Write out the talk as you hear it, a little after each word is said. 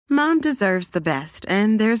Mom deserves the best,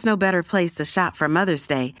 and there's no better place to shop for Mother's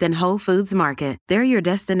Day than Whole Foods Market. They're your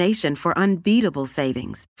destination for unbeatable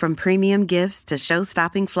savings, from premium gifts to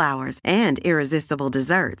show-stopping flowers and irresistible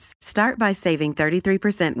desserts. Start by saving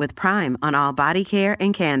 33% with Prime on all body care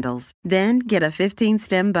and candles. Then get a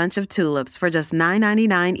 15-stem bunch of tulips for just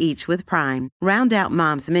 $9.99 each with Prime. Round out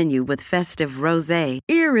Mom's menu with festive rosé,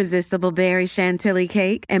 irresistible berry chantilly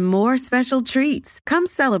cake, and more special treats. Come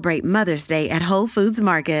celebrate Mother's Day at Whole Foods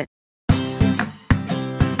Market.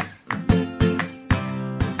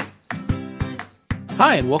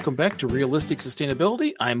 Hi, and welcome back to Realistic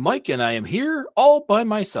Sustainability. I'm Mike, and I am here all by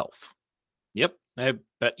myself. Yep, I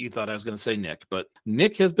bet you thought I was going to say Nick, but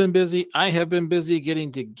Nick has been busy. I have been busy.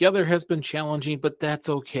 Getting together has been challenging, but that's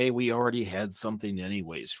okay. We already had something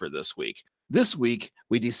anyways for this week. This week,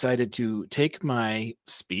 we decided to take my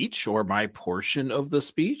speech, or my portion of the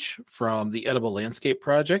speech, from the Edible Landscape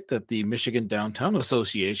Project at the Michigan Downtown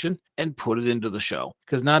Association and put it into the show.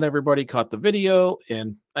 Because not everybody caught the video,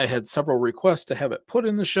 and I had several requests to have it put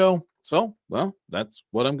in the show. So, well, that's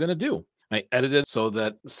what I'm going to do. I edited so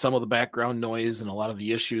that some of the background noise and a lot of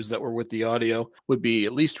the issues that were with the audio would be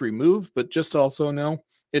at least removed, but just also know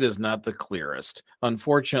it is not the clearest.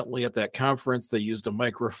 Unfortunately, at that conference, they used a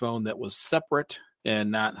microphone that was separate and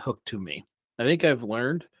not hooked to me. I think I've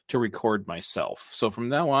learned to record myself. So from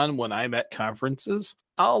now on, when I'm at conferences,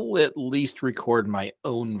 I'll at least record my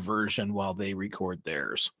own version while they record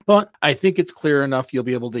theirs. But I think it's clear enough. You'll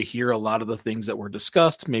be able to hear a lot of the things that were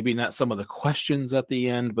discussed. Maybe not some of the questions at the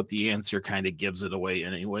end, but the answer kind of gives it away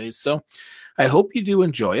anyways. So I hope you do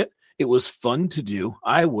enjoy it. It was fun to do.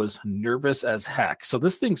 I was nervous as heck. So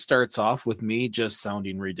this thing starts off with me just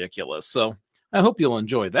sounding ridiculous. So I hope you'll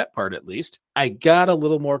enjoy that part at least. I got a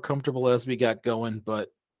little more comfortable as we got going, but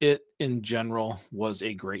it in general was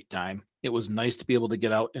a great time. It was nice to be able to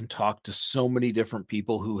get out and talk to so many different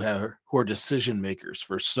people who are decision makers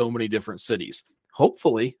for so many different cities.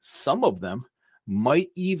 Hopefully, some of them might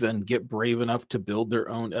even get brave enough to build their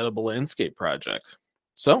own edible landscape project.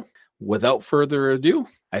 So, without further ado,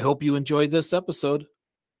 I hope you enjoyed this episode.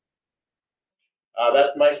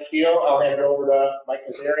 That's my spiel. I'll hand it over to Mike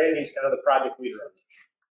Nazarian. He's kind of the project leader.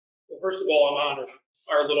 Well, first of all, I'm honored.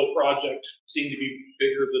 Our little project seemed to be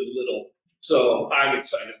bigger than little, so I'm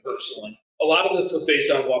excited personally. A lot of this was based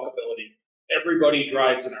on walkability. Everybody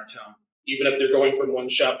drives in our town. Even if they're going from one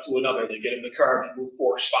shop to another, they get in the car and move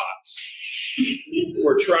 4 spots.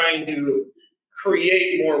 We're trying to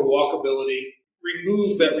create more walkability,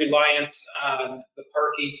 remove that reliance on the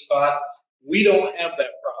parking spots. We don't have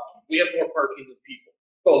that problem. We have more parking than people.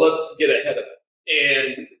 So let's get ahead of it.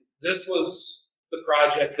 And this was the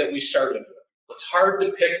project that we started with. It's hard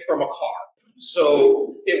to pick from a car.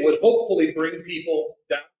 So it would hopefully bring people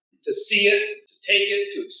down to see it, to take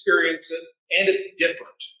it, to experience it, and it's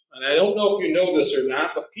different. And I don't know if you know this or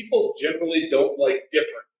not, but people generally don't like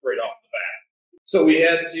different right off the bat. So we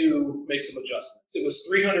had to make some adjustments. It was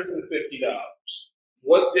 $350.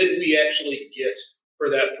 What did we actually get for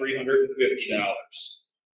that $350?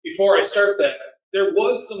 Before I start that, there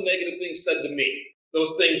was some negative things said to me.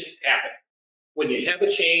 Those things happen. When you have a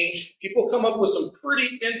change, people come up with some pretty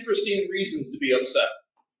interesting reasons to be upset.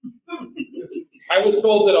 I was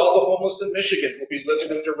told that all the homeless in Michigan will be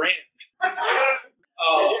living in Durant.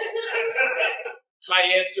 My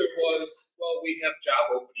answer was, well, we have job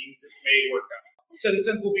openings. It may work out.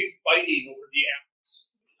 Citizens will be fighting over the apples.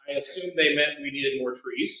 I assumed they meant we needed more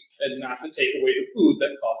trees and not to take away the food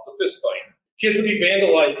that caused the fist fight. Kids will be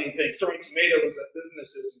vandalizing things, throwing tomatoes at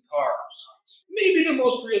businesses and cars. Maybe the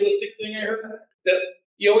most realistic thing I heard, that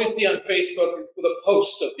you always see on Facebook with a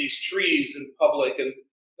post of these trees in public and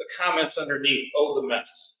the comments underneath, oh, the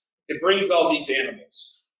mess. It brings all these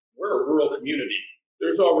animals. We're a rural community.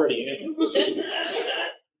 There's already animals.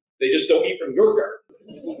 They just don't eat from your garden.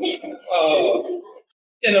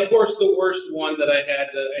 And of course, the worst one that I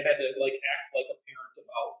had to act like a parent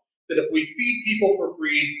about, that if we feed people for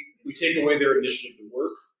free, we take away their initiative to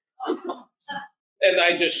work. And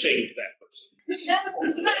I just shamed that person.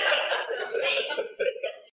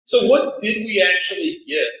 So what did we actually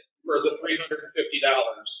get for the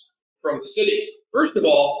 $350 from the city? First of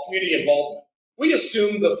all, community involvement. We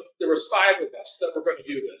assumed that there was 5 of us that were going to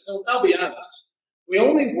do this. So I'll be honest, we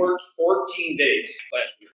only worked 14 days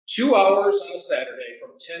last year. 2 hours on a Saturday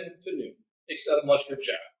from 10 to noon, except unless you're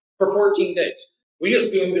Jeff, for 14 days. We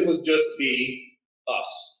assumed it would just be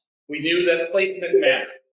us. We knew that placement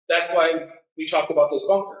mattered. That's why we talked about those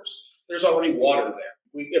bunkers. There's already water there.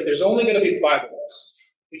 If there's only going to be 5 of us,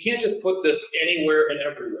 we can't just put this anywhere and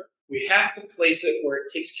everywhere. We have to place it where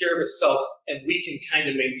it takes care of itself and we can kind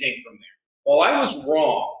of maintain from there. Well, I was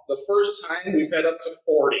wrong. The first time we've had up to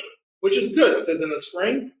 40, which is good because in the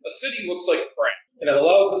spring, a city looks like crap. And it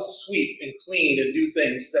allows us to sweep and clean and do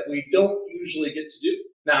things that we don't usually get to do.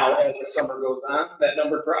 Now, as the summer goes on, that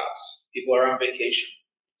number drops. People are on vacation.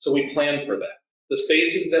 So we plan for that. The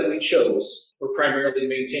spaces that we chose were primarily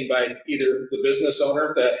maintained by either the business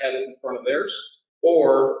owner that had it in front of theirs,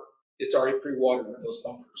 or it's already pre-watered in those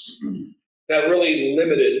bumpers. That really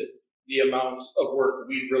limited the amount of work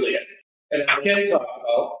we really had. And as Ken talked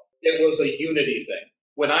about, it was a unity thing.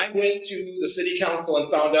 When I went to the city council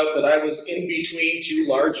and found out that I was in between two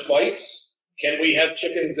large fights, can we have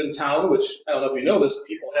chickens in town, which I don't know if you know this,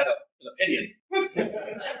 people had an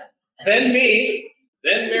opinion. Then me,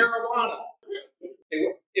 then marijuana.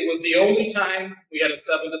 It was the only time we had a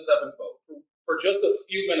 7-7 vote. For just a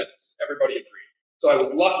few minutes, everybody agreed. So I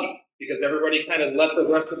was lucky because everybody kind of let the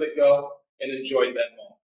rest of it go and enjoyed that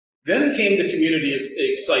moment. Then came the community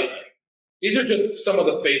excitement. These are just some of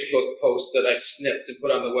the Facebook posts that I snipped and put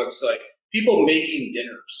on the website. People making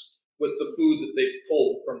dinners with the food that they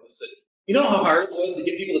pulled from the city. You know how hard it was to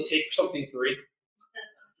get people to take something free?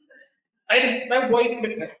 My wife,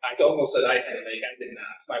 I almost said I had to make, I did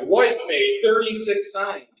not. My wife made 36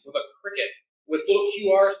 signs with a Cricut with little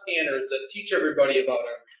QR scanners that teach everybody about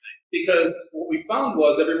everything. Because what we found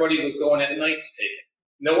was everybody was going at night to take it.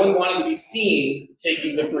 No one wanted to be seen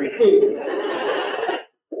taking the free food.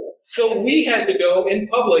 So we had to go in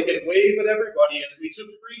public and wave at everybody as we took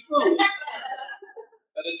free food.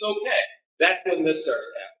 But it's okay. That's when this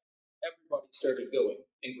started happening. Everybody started going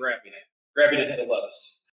and grabbing a head of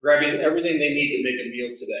lettuce, grabbing everything they need to make a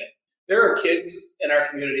meal today. There are kids in our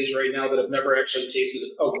communities right now that have never actually tasted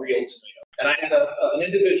a real tomato. And I had an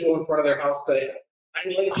individual in front of their house say, I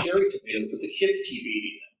like cherry tomatoes, but the kids keep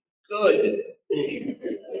eating them. Good.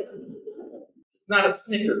 It's not a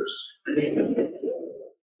Snickers.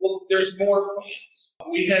 Well, there's more plants.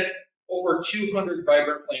 We had over 200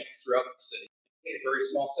 vibrant plants throughout the city, a very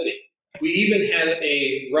small city. We even had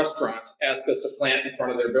a restaurant ask us to plant in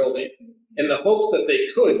front of their building in the hopes that they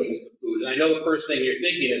could use the food. And I know the first thing you're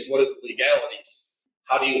thinking is, what is the legalities?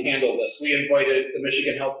 How do you handle this? We invited the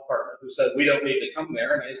Michigan Health Department, who said, we don't need to come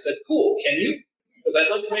there. And I said, cool, can you? Because I'd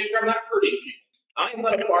like to make sure I'm not hurting people. I am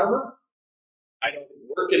not a farmer. I don't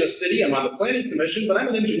work in a city. I'm on the planning commission, but I'm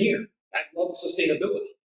an engineer. I love sustainability.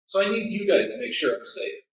 So I need you guys to make sure I'm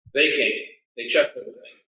safe. They came. They checked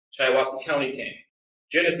everything. Shiawassee County came.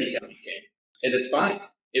 Genesee County came. And it's fine.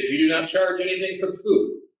 If you do not charge anything for the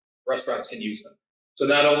food, restaurants can use them. So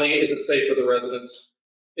not only is it safe for the residents,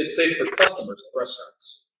 it's safe for customers at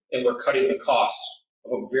restaurants. And we're cutting the cost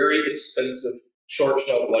of a very expensive, short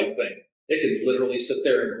shelf life thing. It can literally sit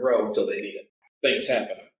there and grow until they need it. Things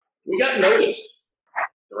happen. We got noticed.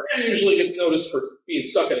 Duran usually gets noticed for being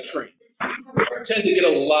stuck in a train. I tend to get a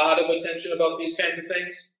lot of attention about these kinds of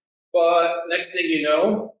things, but next thing you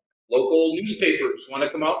know, local newspapers want to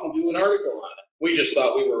come out and do an article on it. We just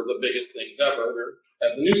thought we were the biggest things ever. We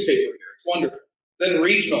have the newspaper here. It's wonderful. Then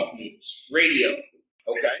regional news, radio.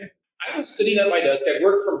 Okay. I was sitting at my desk. I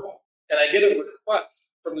work from home, and I get a request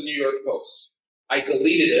from the New York Post. I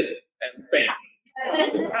deleted it as spam.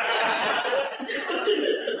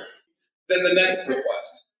 Then the next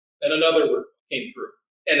request, and another came through.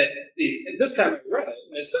 And this time I read it,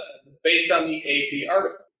 and it said, based on the AP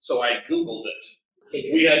article. So I Googled it,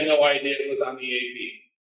 because we had no idea it was on the AP.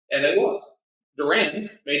 And it was. Duran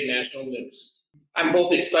made national news. I'm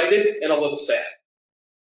both excited and a little sad,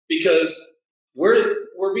 because we're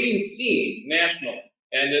being seen nationally,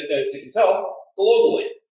 and as you can tell, globally,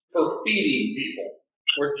 for feeding people.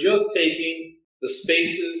 We're just taking the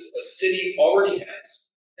spaces a city already has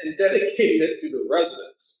and dedicating it to the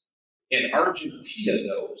residents. And Argentina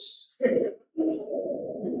knows.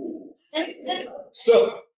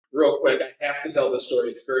 So, real quick, I have to tell this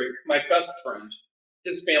story. It's my best friend,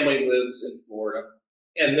 his family lives in Florida.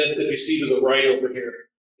 And this, if you see to the right over here,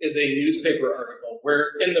 is a newspaper article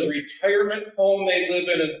where in the retirement home they live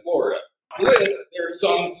in Florida, lives their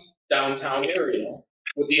son's downtown area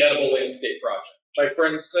with the Edible Landscape Project. My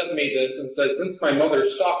friend sent me this and said, since my mother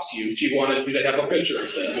stalks you, she wanted you to have a picture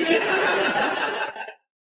of this.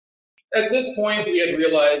 At this point, we had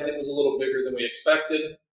realized it was a little bigger than we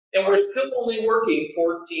expected, and we're still only working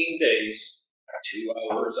 14 days, 2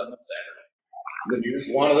 hours on a Saturday. The news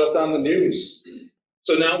wanted us on the news.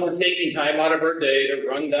 So now we're taking time out of our day to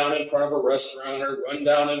run down in front of a restaurant or run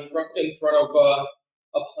down in front of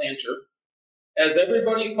a planter, as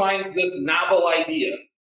everybody finds this novel idea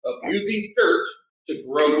of using dirt to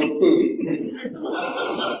grow food.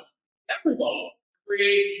 Everybody.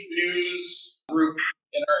 Free news group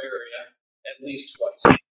in our area at least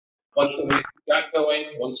twice. Once when we got going,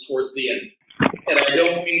 once towards the end. And I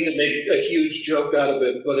don't mean to make a huge joke out of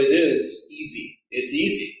it, but it is easy. It's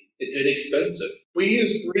easy. It's inexpensive. We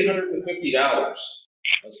use $350.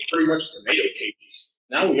 That's pretty much tomato cages.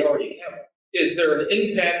 Now we already have it. Is there an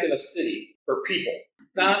impact in a city for people?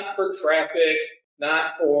 Not for traffic,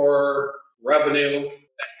 not for revenue.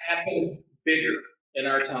 That happened bigger in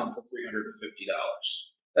our town for $350.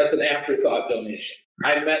 That's an afterthought donation.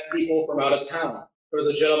 I met people from out of town. There was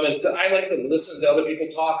a gentleman said, I like to listen to other people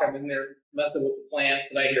talk. I'm in there messing with the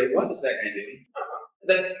plants and I hear, what is that guy doing?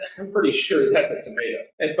 I'm pretty sure that's a tomato.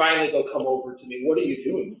 And finally they'll come over to me, what are you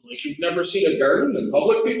doing? Like, you've never seen a garden in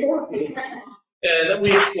public before? And then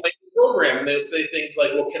we explain the program and they say things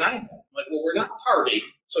like, well, can I help? I'm like, well, we're not party.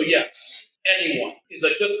 So yes, anyone. He's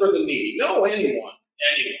like, just for the needy. No, anyone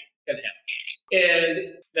can help.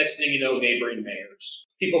 And next thing you know, neighboring mayors.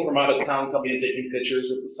 People from out of town coming and taking pictures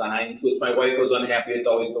with the signs, which my wife was unhappy. It's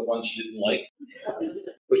always the one she didn't like,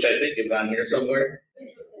 which I think is on here somewhere.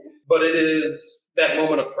 But it is that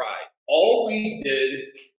moment of pride. All we did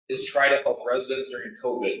is try to help residents during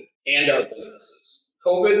COVID and our businesses.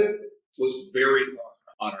 COVID was very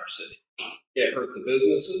hard on our city. It hurt the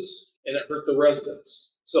businesses and it hurt the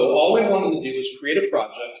residents. So all we wanted to do was create a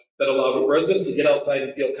project that allowed residents to get outside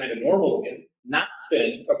and feel kind of normal again, not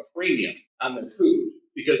spend a premium on their food.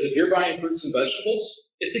 Because if you're buying fruits and vegetables,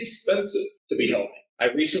 it's expensive to be healthy. I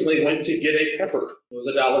recently went to get a pepper. It was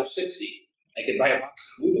 $1.60. I could buy a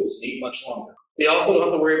box of noodles and eat much longer. They also don't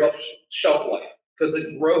have to worry about shelf life because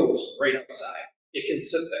it grows right outside. It can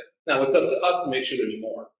sit there. Now it's up to us to make sure there's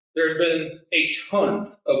more. There's been a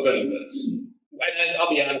ton of benefits. And I'll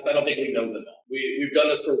be honest, I don't think we know them all. We've done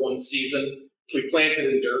this for one season. We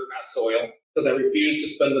planted in dirt, not soil, because I refuse to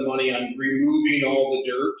spend the money on removing all the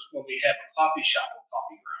dirt when we have a coffee shop with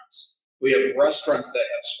coffee grounds. We have restaurants that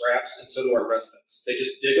have scraps, and so do our residents. They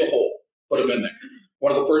just dig a hole, put them in there.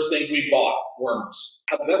 One of the first things we bought, worms.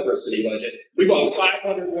 How about that for a city budget? We bought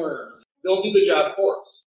 500 worms. They'll do the job for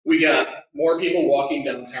us. We got more people walking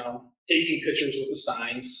downtown, taking pictures with the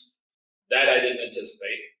signs. That I didn't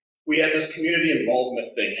anticipate. We had this community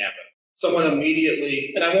involvement thing happen. Someone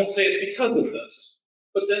immediately, and I won't say it's because of this,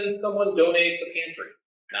 but then someone donates a pantry.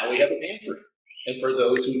 Now we have a pantry. And for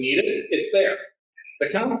those who need it, it's there. The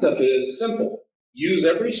concept is simple. Use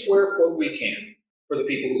every square foot we can for the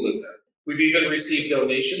people who live there. We've even received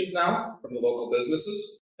donations now from the local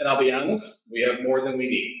businesses. And I'll be honest, we have more than we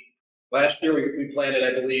need. Last year, we planted,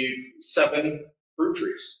 I believe, 7 fruit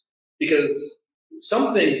trees because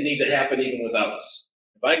some things need to happen even without us.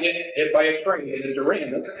 If I get hit by a train in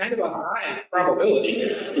Durant, that's kind of a high probability.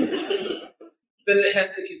 Then it has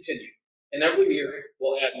to continue. And every year,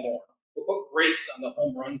 we'll add more. We'll put grapes on the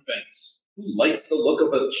home run fence. Who likes the look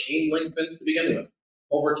of a chain link fence to begin with?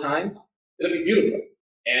 Over time, it'll be beautiful.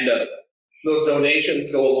 And those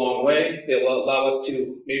donations go a long way. They'll allow us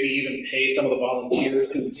to maybe even pay some of the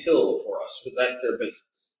volunteers who till for us, because that's their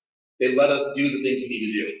business. They let us do the things we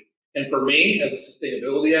need to do. And for me, as a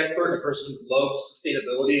sustainability expert, a person who loves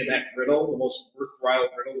sustainability and that riddle, the most worthwhile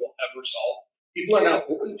riddle we'll ever solve, people are now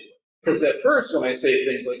open to it. Because at first, when I say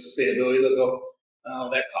things like sustainability, they'll go, oh,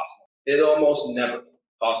 that costs more. It almost never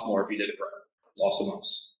costs more if you did it right. Lost the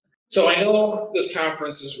most. So I know this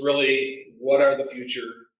conference is really what are the future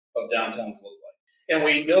of downtowns look like. And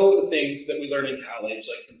we know the things that we learn in college,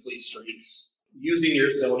 like complete streets, using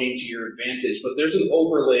your zoning to your advantage, but there's an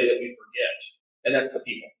overlay that we forget, and that's the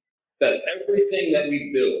people. That everything that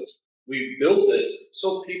we build it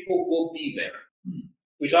so people will be there.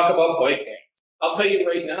 We talk about bike lanes. I'll tell you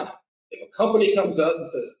right now, if a company comes to us and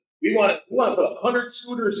says, we want to put 100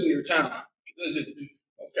 scooters in your town,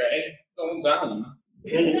 okay, going down.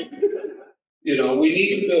 You know, we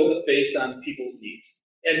need to build it based on people's needs.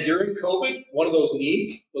 And during COVID, one of those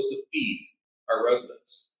needs was to feed our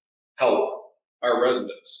residents, help our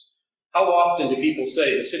residents. How often do people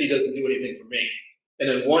say the city doesn't do anything for me? And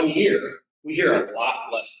in 1 year, we hear a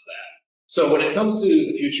lot less of that. So when it comes to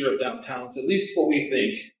the future of downtowns, at least what we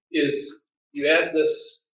think is you add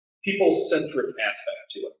this people-centric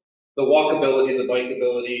aspect to it. The walkability, the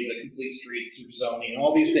bikeability, the complete streets through zoning,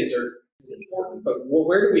 all these things are important, but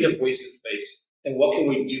where do we have wasted space? And what can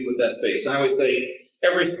we do with that space? And I always say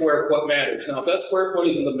every square foot matters. Now, if that square foot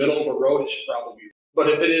is in the middle of a road, it should probably be. But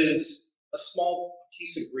if it is a small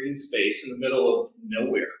piece of green space in the middle of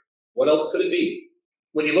nowhere, what else could it be?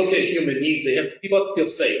 When you look at human needs, people have to feel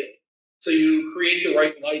safe. So you create the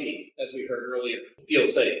right lighting, as we heard earlier, to feel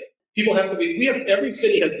safe. People have to be, every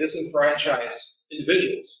city has disenfranchised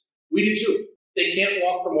individuals. We do too. They can't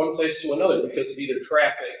walk from one place to another because of either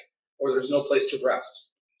traffic or there's no place to rest.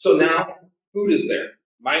 So now food is there.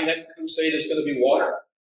 My next crusade is going to be water.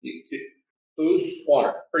 Food,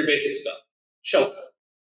 water, pretty basic stuff. shelter,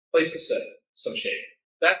 place to sit, some shade.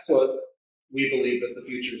 That's what we believe that the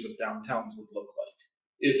futures of downtowns would look like.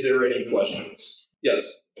 Is there any questions?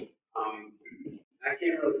 Yes. I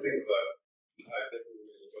can't really think of a different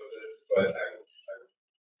way to put this, but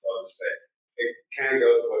I'll just say it kind of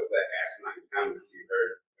goes with the asinine comments you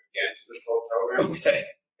heard against this whole program. Okay.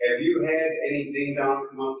 Have you had any ding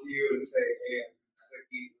dong come up to you and say, "Hey, I'm sick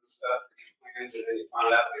of eating this stuff that you planned," and then you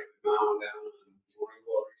found out they've been mowing down on morning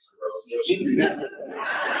glories and rose bushes?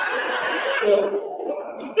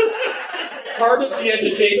 Part of the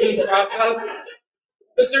education process,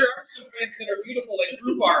 because there are some plants that are beautiful, like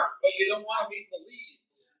rhubarb, but you don't want to eat the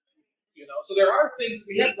leaves. So there are things,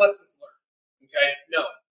 we have lessons learned. Okay,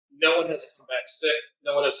 no one has come back sick.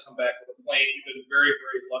 No one has come back with a complaint. We've been very,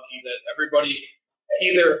 very lucky that everybody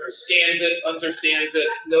either understands it,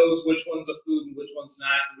 knows which one's a food and which one's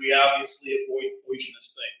not. And we obviously avoid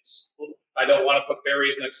poisonous things. I don't want to put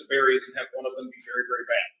berries next to berries and have one of them be very, very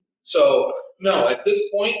bad. So no, at this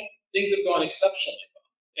point, things have gone exceptionally well.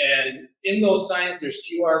 And in those signs, there's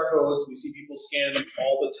QR codes. We see people scan them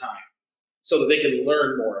all the time so that they can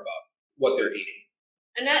learn more about what they're eating.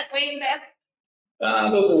 Annette, way in back.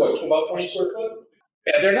 Those are what, about 20 square foot?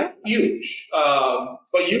 Yeah, they're not huge,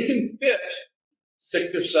 but you can fit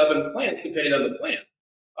 6 or 7 plants depending on the plant.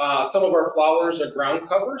 Some of our flowers are ground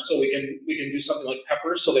cover, so we can do something like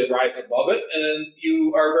peppers so they rise above it. And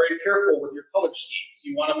you are very careful with your color schemes.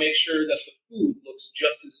 You want to make sure that the food looks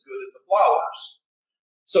just as good as the flowers.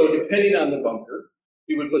 So depending on the bunker,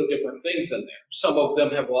 we would put different things in there. Some of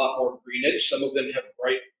them have a lot more greenage. Some of them have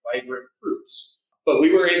bright, vibrant fruits. But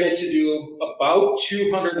we were able to do about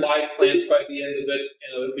 200 live plants by the end of it,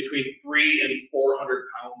 and between 300 and 400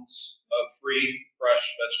 pounds of free, fresh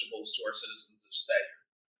vegetables to our citizens each day.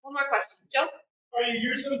 One more question. Joe? Are you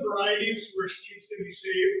using varieties where seeds can be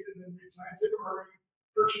saved and then replanted, or are you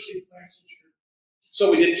purchasing plants each year?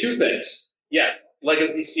 So we did 2 things. Yes,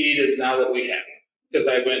 legacy seed is now what we have, because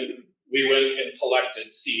we went and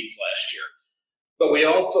collected seeds last year. But we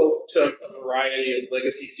also took a variety of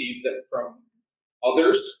legacy seeds that from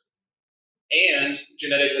others and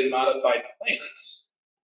genetically modified plants.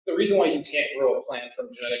 The reason why you can't grow a plant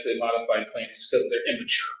from genetically modified plants is because they're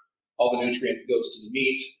immature. All the nutrient goes to the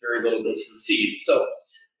meat, very little goes to the seed.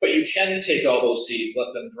 But you can take all those seeds,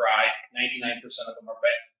 let them dry. 99% of them are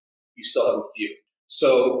bad. You still have a few.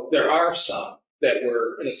 So there are some that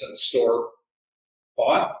were, in a sense, store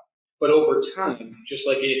bought, but over time, just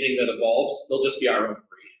like anything that evolves, they'll just be our own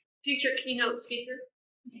breed. Future keynote speaker.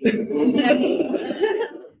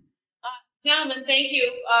 Gentlemen, thank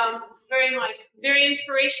you very much. Very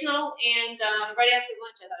inspirational, and right after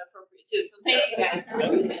lunch I thought appropriate too. So thank you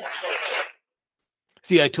guys.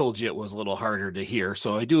 See, I told you it was a little harder to hear,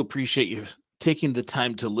 so I do appreciate you taking the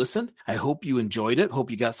time to listen. I hope you enjoyed it. Hope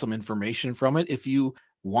you got some information from it. If you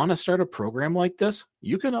want to start a program like this,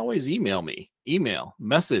 you can always email me.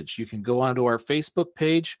 Message. You can go onto our Facebook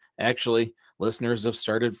page. Actually, listeners have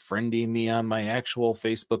started friending me on my actual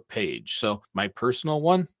Facebook page. So my personal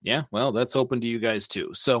one, that's open to you guys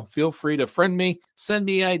too. So feel free to friend me, send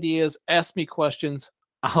me ideas, ask me questions.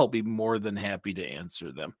 I'll be more than happy to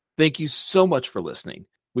answer them. Thank you so much for listening.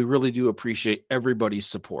 We really do appreciate everybody's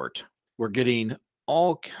support. We're getting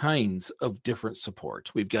all kinds of different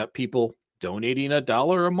support. We've got people donating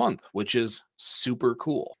 $1 a month, which is super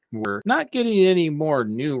cool. We're not getting any more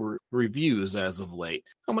new reviews as of late.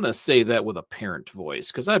 I'm going to say that with a parent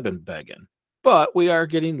voice because I've been begging. But we are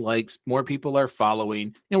getting likes, more people are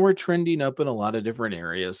following, and we're trending up in a lot of different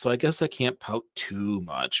areas. So I guess I can't pout too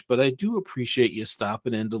much, but I do appreciate you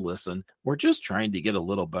stopping in to listen. We're just trying to get a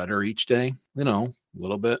little better each day.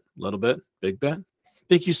 Little bit, big bet.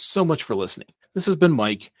 Thank you so much for listening. This has been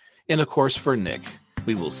Mike, and of course for Nick.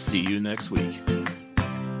 We will see you next week.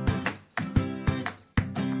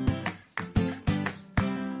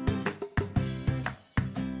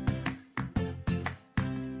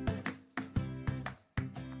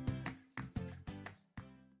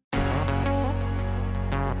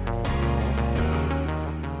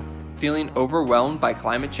 Feeling overwhelmed by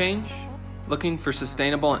climate change? Looking for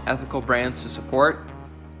sustainable and ethical brands to support?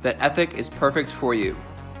 Then Ethic is perfect for you.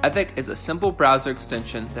 Ethic is a simple browser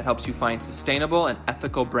extension that helps you find sustainable and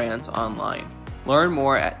ethical brands online. Learn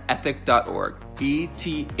more at ethyk.org,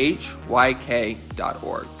 ethyk.org.